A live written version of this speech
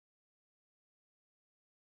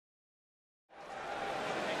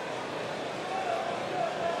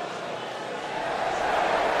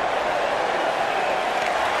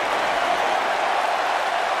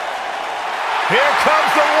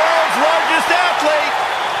comes the world's largest athlete.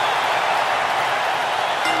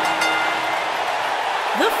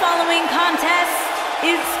 The following contest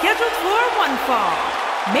is scheduled for one fall.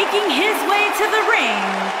 Making his way to the ring,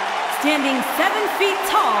 standing 7 feet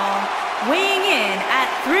tall, weighing in at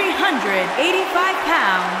 385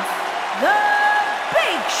 pounds, The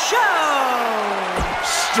Big Show!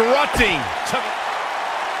 Strutting to...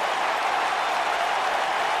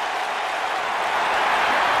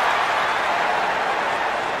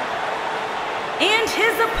 And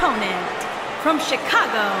his opponent, from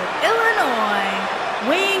Chicago, Illinois,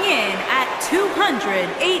 weighing in at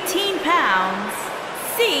 218 pounds,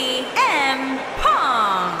 CM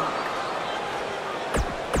Punk.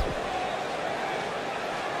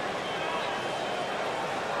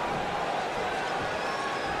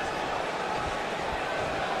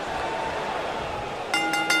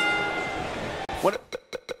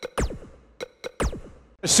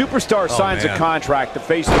 A superstar signs a contract to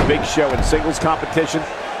face the Big Show in singles competition.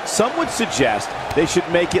 Some would suggest they should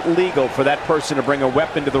make it legal for that person to bring a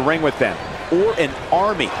weapon to the ring with them, or an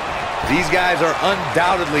army. These guys are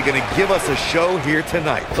undoubtedly going to give us a show here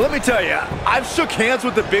tonight. Let me tell you, I've shook hands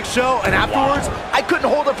with the Big Show, and afterwards, I couldn't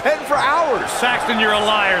hold a pen for hours. Saxton, you're a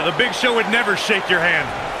liar. The Big Show would never shake your hand.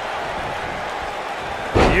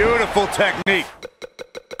 Beautiful technique.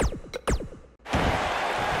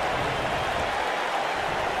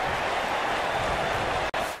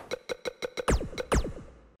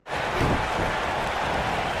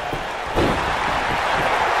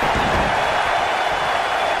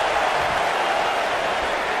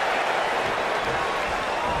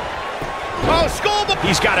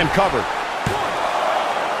 He's got him covered.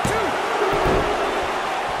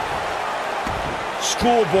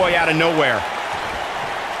 Schoolboy out of nowhere.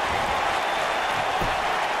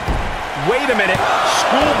 Wait a minute.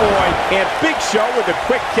 Schoolboy and Big Show with a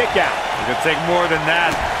quick kick out. It could take more than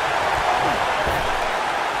that.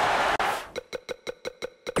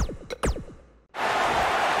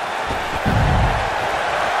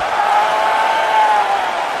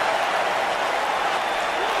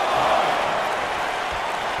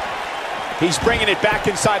 He's bringing it back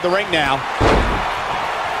inside the ring now.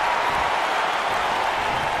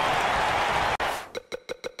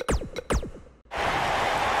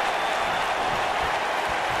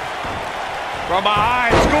 From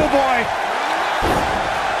behind, Schoolboy.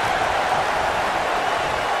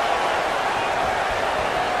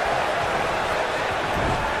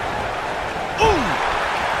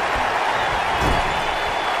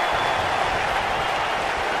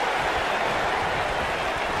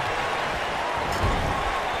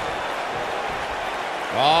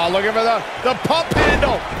 Oh, looking for the pump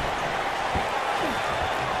handle.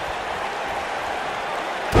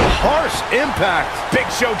 Harsh impact. Big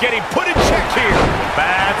Show getting put in check here.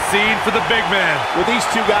 Bad scene for the big man. With these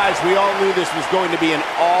two guys, we all knew this was going to be an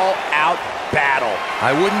all-out battle.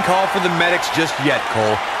 I wouldn't call for the medics just yet,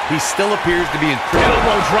 Cole. He still appears to be in critical.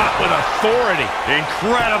 Elbow drop with authority.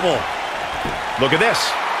 Incredible. Look at this.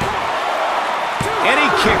 And he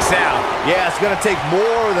kicks out. Yeah, it's going to take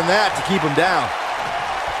more than that to keep him down.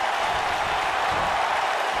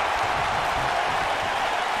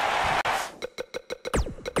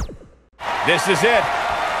 This is it.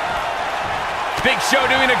 Big Show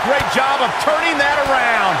doing a great job of turning that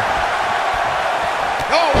around.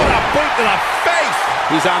 Oh, what a boot to the face.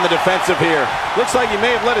 He's on the defensive here. Looks like he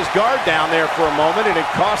may have let his guard down there for a moment, and it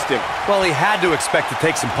cost him. Well, he had to expect to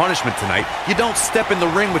take some punishment tonight. You don't step in the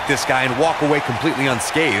ring with this guy and walk away completely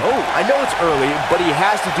unscathed. Oh, I know it's early, but he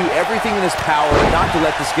has to do everything in his power not to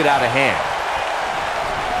let this get out of hand.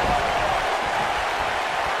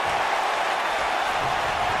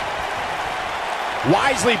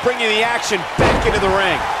 Wisely bringing the action back into the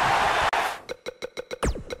ring.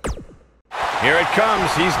 Here it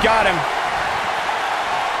comes. He's got him.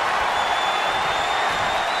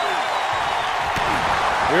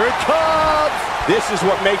 Here it comes. This is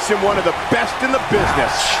what makes him one of the best in the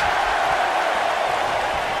business.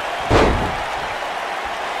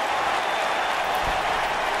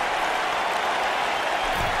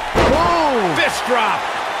 Boom. Fist drop.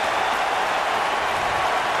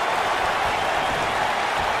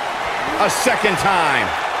 A second time.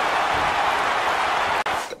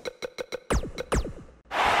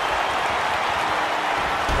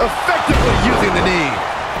 Effectively using the knee.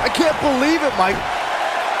 I can't believe it, Mike.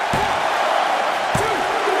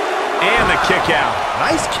 And the kick out.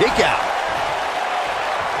 Nice kick out.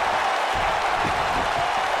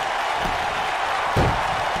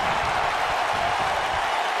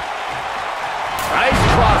 Nice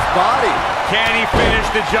cross body. Can he finish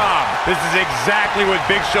the job? This is exactly what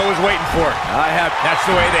Big Show is waiting for. That's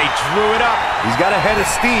the way they drew it up. He's got a head of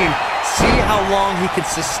steam. See how long he can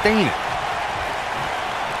sustain it.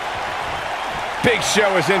 Big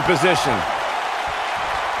Show is in position.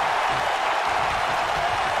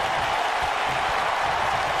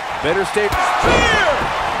 Better stay. Spear!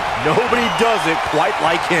 Nobody does it quite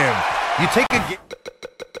like him. You take a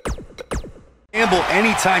gamble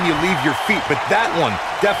anytime you leave your feet, but that one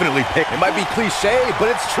definitely picked. It might be cliche,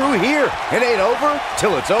 but it's true here. It ain't over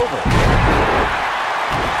till it's over.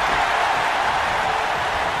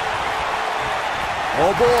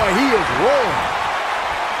 Oh boy, he is rolling.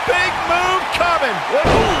 Big move coming.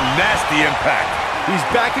 Oh, nasty impact. He's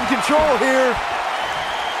back in control here.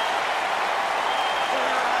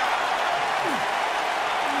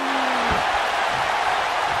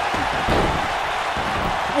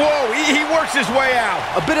 Whoa, he works his way out.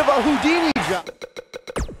 A bit of a Houdini job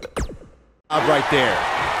right there.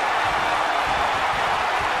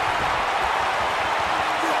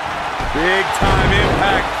 Big time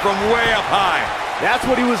impact from way up high. That's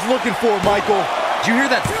what he was looking for, Michael. Did you hear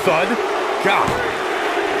that thud? God.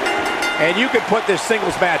 And you can put this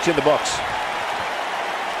singles match in the books.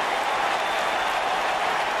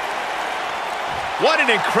 What an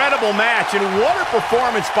incredible match, and what a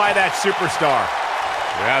performance by that superstar.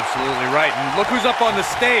 You're absolutely right. And look who's up on the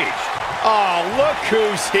stage. Oh, look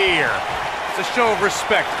who's here. It's a show of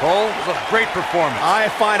respect, Cole. It was a great performance.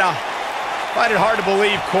 I find it hard to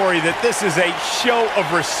believe, Corey, that this is a show of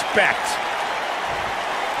respect.